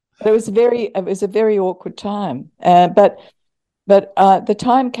 But it was a very awkward time. But the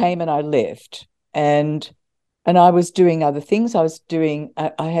time came and I left, and I was doing other things. I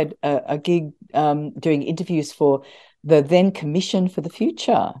had a gig doing interviews for the then Commission for the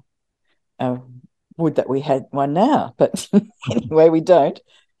Future. Would that we had one now, but anyway, we don't.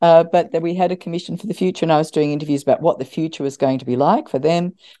 But that we had a Commission for the Future, and I was doing interviews about what the future was going to be like for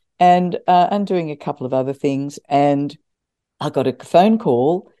them, and doing a couple of other things. And I got a phone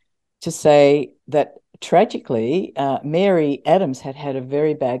call to say that, tragically, Mary Adams had a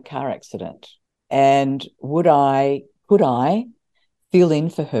very bad car accident, and could I fill in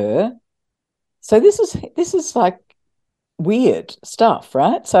for her? So this is like weird stuff,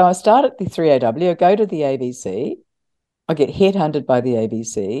 right? So I start at the 3AW, I go to the ABC, I get headhunted by the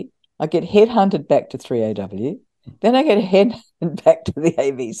ABC, I get headhunted back to 3AW, then I get headhunted back to the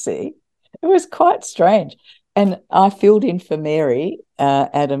ABC. It was quite strange. And I filled in for Mary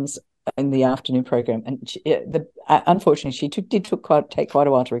Adams in the afternoon program, and unfortunately she did take quite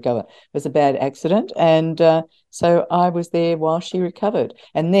a while to recover. It was a bad accident, and so I was there while she recovered.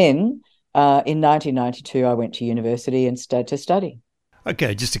 And then in 1992 I went to university and to study.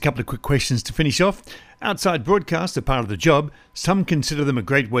 Okay, just a couple of quick questions to finish off. Outside broadcasts are part of the job. Some consider them a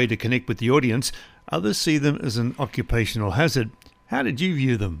great way to connect with the audience. Others see them as an occupational hazard. How did you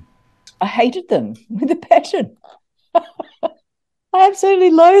view them? I hated them with a passion. I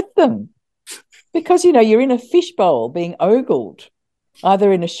absolutely loathed them because, you're in a fishbowl being ogled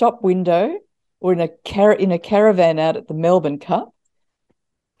either in a shop window or in a caravan out at the Melbourne Cup,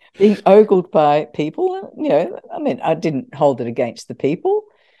 being ogled by people. You know, I mean, I didn't hold it against the people.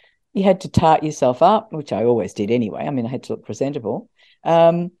 You had to tart yourself up, which I always did anyway. I mean, I had to look presentable.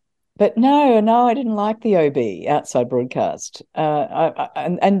 But no, I didn't like the OB, outside broadcast.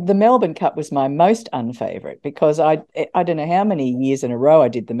 And the Melbourne Cup was my most unfavourite, because I don't know how many years in a row I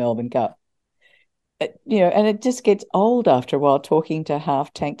did the Melbourne Cup. You know, and it just gets old after a while talking to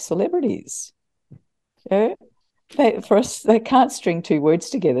half-tanked celebrities. You know, they can't string two words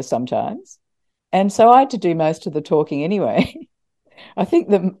together sometimes. And so I had to do most of the talking anyway. I think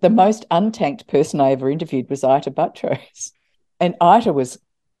the most untanked person I ever interviewed was Ita Buttrose. And Ita was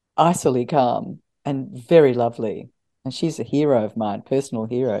icily calm and very lovely. And she's a hero of mine, personal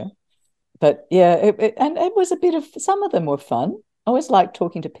hero. But yeah, it was a bit of, some of them were fun. I always liked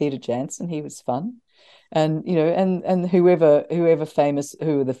talking to Peter Jansen. He was fun. And, you know, and whoever famous,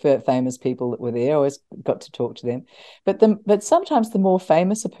 who were the famous people that were there, I always got to talk to them. But sometimes the more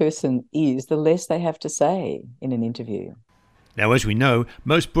famous a person is, the less they have to say in an interview. Now, as we know,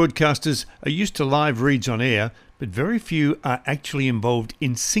 most broadcasters are used to live reads on air, but very few are actually involved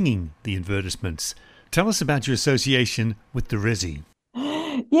in singing the advertisements. Tell us about your association with the Resi.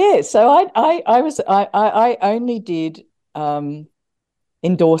 Yeah, so I only did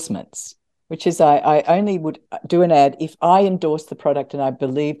endorsements, which is I only would do an ad if I endorsed the product and I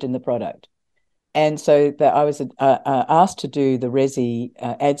believed in the product. And so that I was asked to do the Resi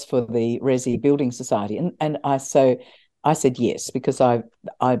ads for the Resi Building Society, and I said yes, because I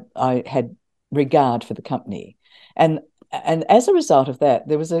had regard for the company, and as a result of that,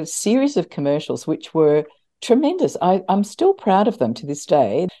 there was a series of commercials which were tremendous. I'm still proud of them to this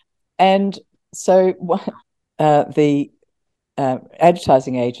day. And so the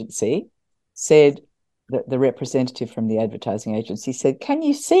advertising agency said, that the representative from the advertising agency said, "Can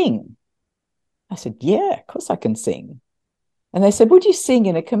you sing?" I said, "Yeah, of course I can sing." And they said, "Would you sing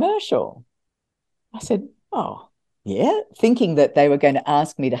in a commercial?" I said, "Oh, yeah," thinking that they were going to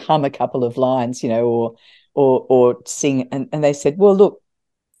ask me to hum a couple of lines, you know, or sing. And they said, "Well, look,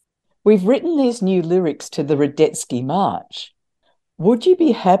 we've written these new lyrics to the Radetzky March. Would you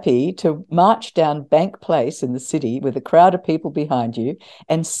be happy to march down Bank Place in the city with a crowd of people behind you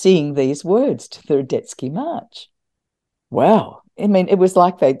and sing these words to the Radetzky March?" Wow. I mean, it was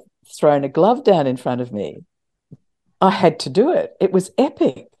like they'd thrown a glove down in front of me. I had to do it. It was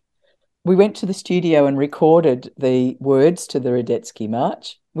epic. We went to the studio and recorded the words to the Radetzky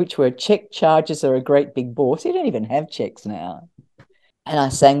March, which were, "Check charges are a great big bore." So you don't even have checks now. And I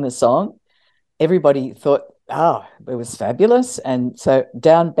sang the song. Everybody thought, oh, it was fabulous. And so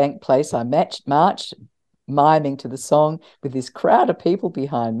down Bank Place, I marched, miming to the song with this crowd of people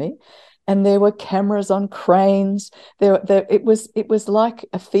behind me. And there were cameras on cranes. It was like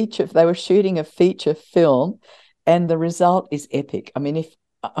a feature. They were shooting a feature film, and the result is epic. I mean, if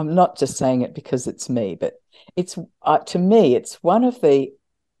I'm not just saying it because it's me, but it's to me, it's one of the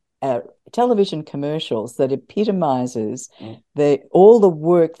television commercials that epitomizes all the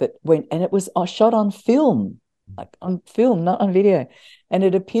work that went, and it was shot on film, like on film, not on video, and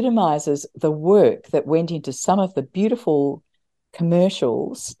it epitomizes the work that went into some of the beautiful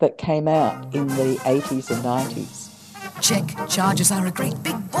commercials that came out in the 80s and 90s. Check charges are a great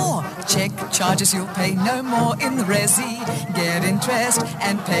big bore. Check charges, you'll pay no more in the Resi. Get interest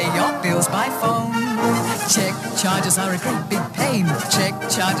and pay your bills by phone. Check charges are a great big pain. Check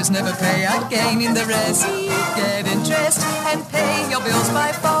charges never pay again in the Resi. Get interest and pay your bills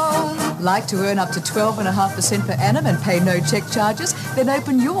by phone. Like to earn up to 12.5% per annum and pay no check charges? Then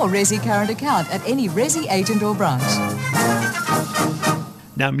open your Resi current account at any Resi agent or branch.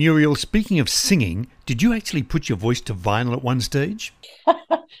 Now, Muriel, speaking of singing, did you actually put your voice to vinyl at one stage?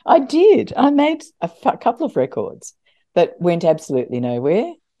 I did. I made a couple of records that went absolutely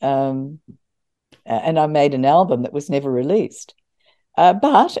nowhere. And I made an album that was never released.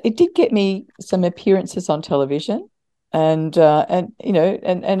 But it did get me some appearances on television, and you know,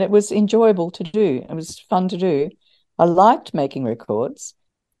 and it was enjoyable to do. It was fun to do. I liked making records,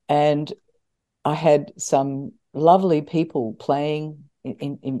 and I had some lovely people playing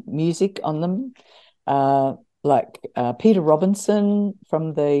in music on them, like Peter Robinson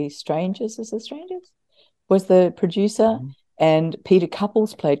from The Strangers, was the producer, and Peter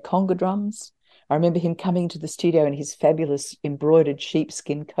Couples played conga drums. I remember him coming to the studio in his fabulous embroidered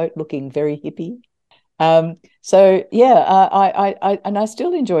sheepskin coat, looking very hippie. So yeah, I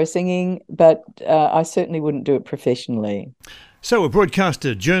still enjoy singing, but I certainly wouldn't do it professionally. So, a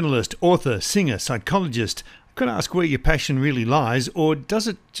broadcaster, journalist, author, singer, psychologist. Could I ask where your passion really lies, or does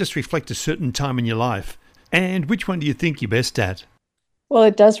it just reflect a certain time in your life? And which one do you think you're best at? Well,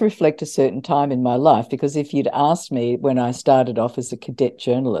 it does reflect a certain time in my life, because if you'd asked me when I started off as a cadet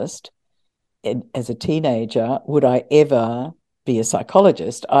journalist, as a teenager, would I ever be a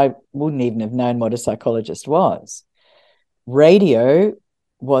psychologist? I wouldn't even have known what a psychologist was. Radio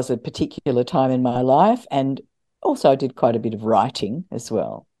was a particular time in my life, and also I did quite a bit of writing as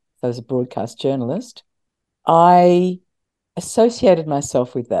well. So I was a broadcast journalist. I associated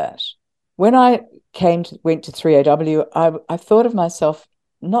myself with that. When I went to 3AW, I thought of myself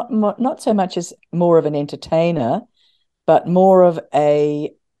not so much as more of an entertainer, but more of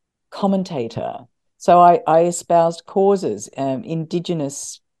a commentator. So I espoused causes,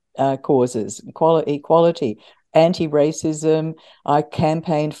 Indigenous causes, equality, anti-racism. I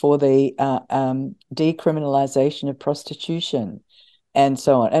campaigned for the decriminalisation of prostitution, and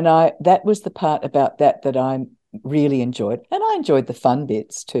so on. And that was the part about that I really enjoyed. And I enjoyed the fun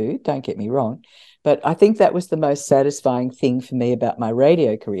bits too, don't get me wrong. But I think that was the most satisfying thing for me about my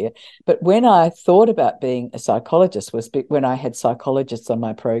radio career. But when I thought about being a psychologist was when I had psychologists on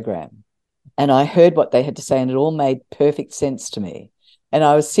my program. And I heard what they had to say, and it all made perfect sense to me. And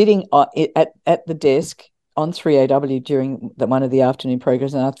I was sitting at the desk on 3AW during one of the afternoon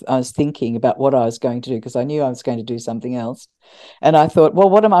programs, and I was thinking about what I was going to do, because I knew I was going to do something else. And I thought,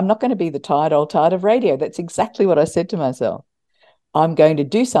 well, I'm not going to be the tired old tart of radio. That's exactly what I said to myself. I'm going to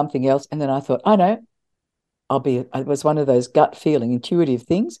do something else. And then I thought, I know, it was one of those gut feeling, intuitive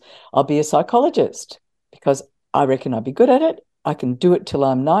things. I'll be a psychologist, because I reckon I'll be good at it. I can do it till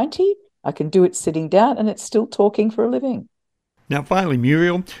I'm 90. I can do it sitting down, and it's still talking for a living. Now, finally,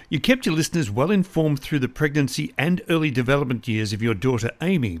 Muriel, you kept your listeners well informed through the pregnancy and early development years of your daughter,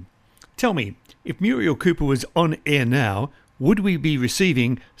 Amy. Tell me, if Muriel Cooper was on air now, would we be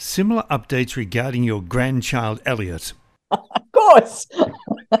receiving similar updates regarding your grandchild, Elliot? Of course.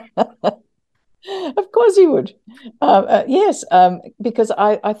 Of course you would. Yes, because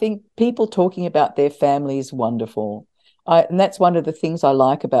I think people talking about their family is wonderful. And that's one of the things I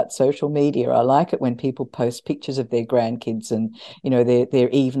like about social media. I like it when people post pictures of their grandkids and, their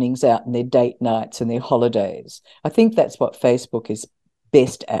evenings out and their date nights and their holidays. I think that's what Facebook is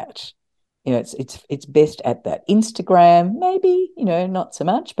best at. It's best at that. Instagram, maybe, not so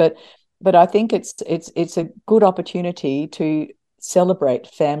much, but I think it's a good opportunity to celebrate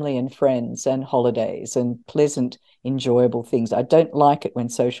family and friends and holidays and pleasant, enjoyable things. I don't like it when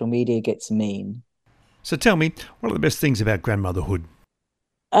social media gets mean. So tell me, what are the best things about grandmotherhood?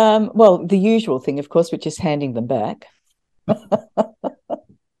 Well, the usual thing, of course, which is handing them back.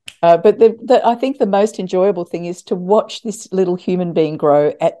 But I think the most enjoyable thing is to watch this little human being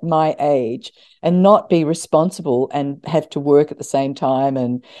grow at my age and not be responsible and have to work at the same time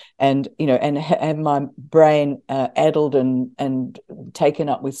and have my brain addled and taken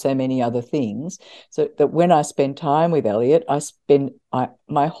up with so many other things. So that when I spend time with Elliot,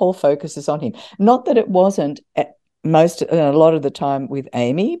 my whole focus is on him. Not that it wasn't a lot of the time with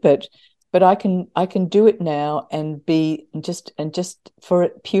Amy, but I can do it now and be just for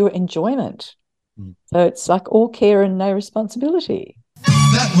pure enjoyment. Mm. So it's like all care and no responsibility.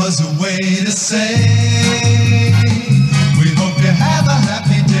 That was a way to say, we hope you have a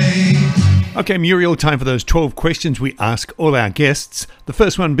happy day. Okay, Muriel, time for those 12 questions we ask all our guests. The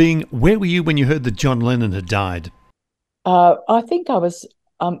first one being, where were you when you heard that John Lennon had died? I think I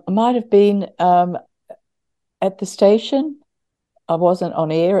might have been at the station. I wasn't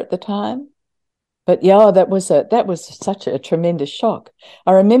on air at the time, but yeah, that was such a tremendous shock.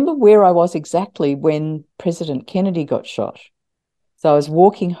 I remember where I was exactly when President Kennedy got shot. So I was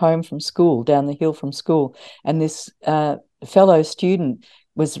walking home from school, down the hill from school, and this fellow student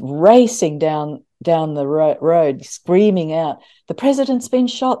was racing down the road, screaming out, "The president's been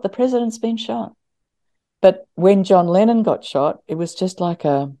shot! The president's been shot!" But when John Lennon got shot, it was just like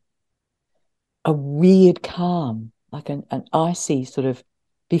a weird calm. Like an icy sort of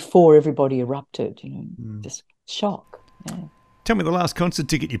before everybody erupted, just shock. Yeah. Tell me the last concert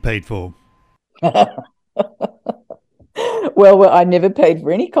ticket you paid for. Well, I never paid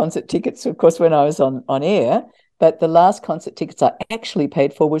for any concert tickets, of course, when I was on air. But the last concert tickets I actually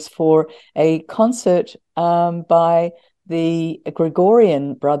paid for was for a concert by the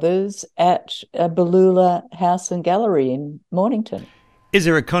Gregorian brothers at Balula House and Gallery in Mornington. Is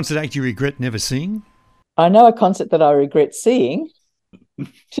there a concert act you regret never seeing? I know a concert that I regret seeing,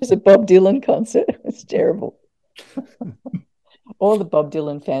 which is a Bob Dylan concert. It's terrible. All the Bob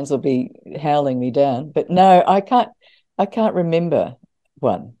Dylan fans will be howling me down. But no, I can't remember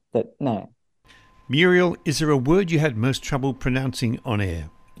one. No. Muriel, is there a word you had most trouble pronouncing on air?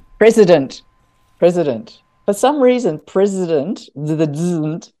 President. For some reason, president,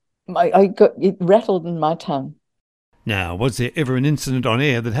 it rattled in my tongue. Now, was there ever an incident on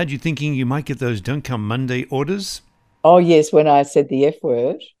air that had you thinking you might get those Don't Come Monday orders? Oh, yes, when I said the F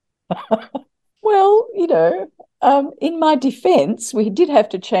word. Well, in my defense, we did have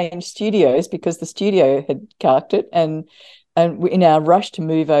to change studios because the studio had carked it. And in our rush to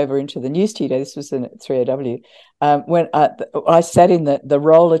move over into the new studio, this was in 3AW, when I sat in the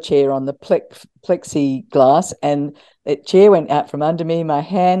roller chair on the plexiglass, and the chair went out from under me. My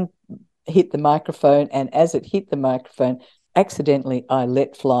hand hit the microphone, and as it hit the microphone, accidentally I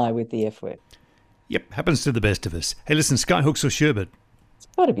let fly with the F word. Yep, happens to the best of us. Hey, listen, Skyhooks or Sherbet? It's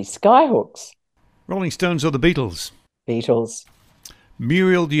got to be Skyhooks. Rolling Stones or the Beatles? Beatles.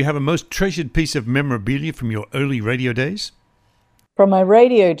 Muriel, do you have a most treasured piece of memorabilia from your early radio days? From my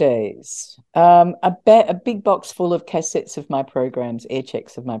radio days, a big box full of cassettes of my programs, air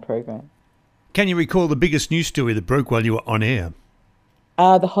checks of my program. Can you recall the biggest news story that broke while you were on air?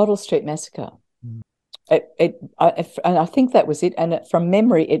 The Hoddle Street Massacre. I think that was it. And from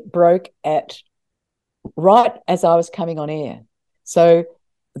memory, it broke right as I was coming on air. So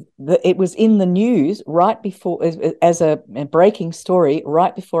it was in the news right before, as a breaking story,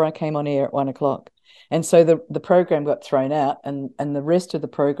 right before I came on air at 1 o'clock. And so the program got thrown out, and the rest of the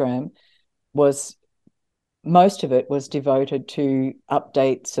program most of it was devoted to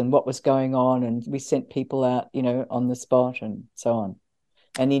updates and what was going on. And we sent people out, on the spot and so on,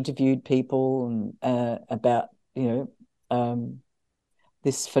 and interviewed people and about,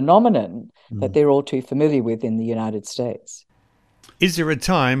 this phenomenon that they're all too familiar with in the United States. Is there a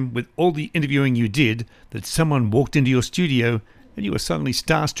time with all the interviewing you did that someone walked into your studio and you were suddenly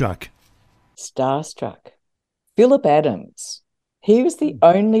starstruck? Starstruck. Philip Adams. He was the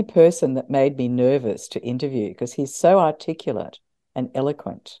only person that made me nervous to interview because he's so articulate and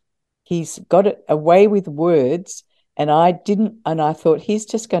eloquent. He's got it away with words, and I thought he's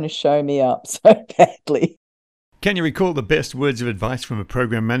just going to show me up so badly. Can you recall the best words of advice from a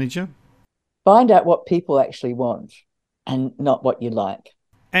program manager? Find out what people actually want and not what you like.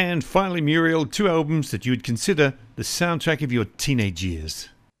 And finally, Muriel, 2 albums that you would consider the soundtrack of your teenage years.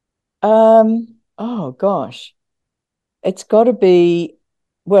 Oh, gosh. It's got to be,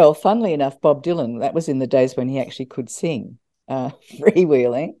 well, funnily enough, Bob Dylan. That was in the days when he actually could sing,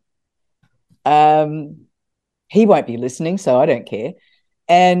 freewheeling. He won't be listening, so I don't care.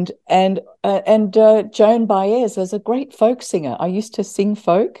 And Joan Baez is a great folk singer. I used to sing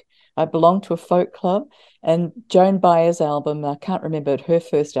folk. I belonged to a folk club. And Joan Baez album, I can't remember her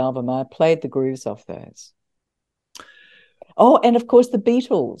first album. I played the grooves off those. Oh, and of course the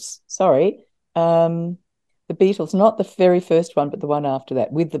Beatles. Sorry. The Beatles, not the very first one, but the one after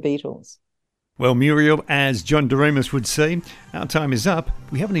that, with the Beatles. Well, Muriel, as John Doremus would say, our time is up.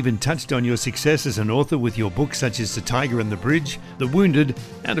 We haven't even touched on your success as an author with your books such as The Tiger and the Bridge, The Wounded,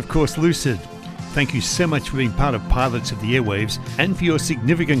 and of course Lucid. Thank you so much for being part of Pilots of the Airwaves and for your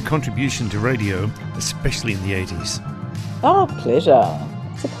significant contribution to radio, especially in the 80s. Oh, pleasure.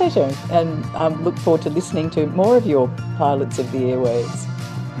 It's a pleasure. And I look forward to listening to more of your Pilots of the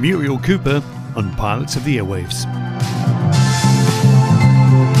Airwaves. Muriel Cooper on Pilots of the Airwaves.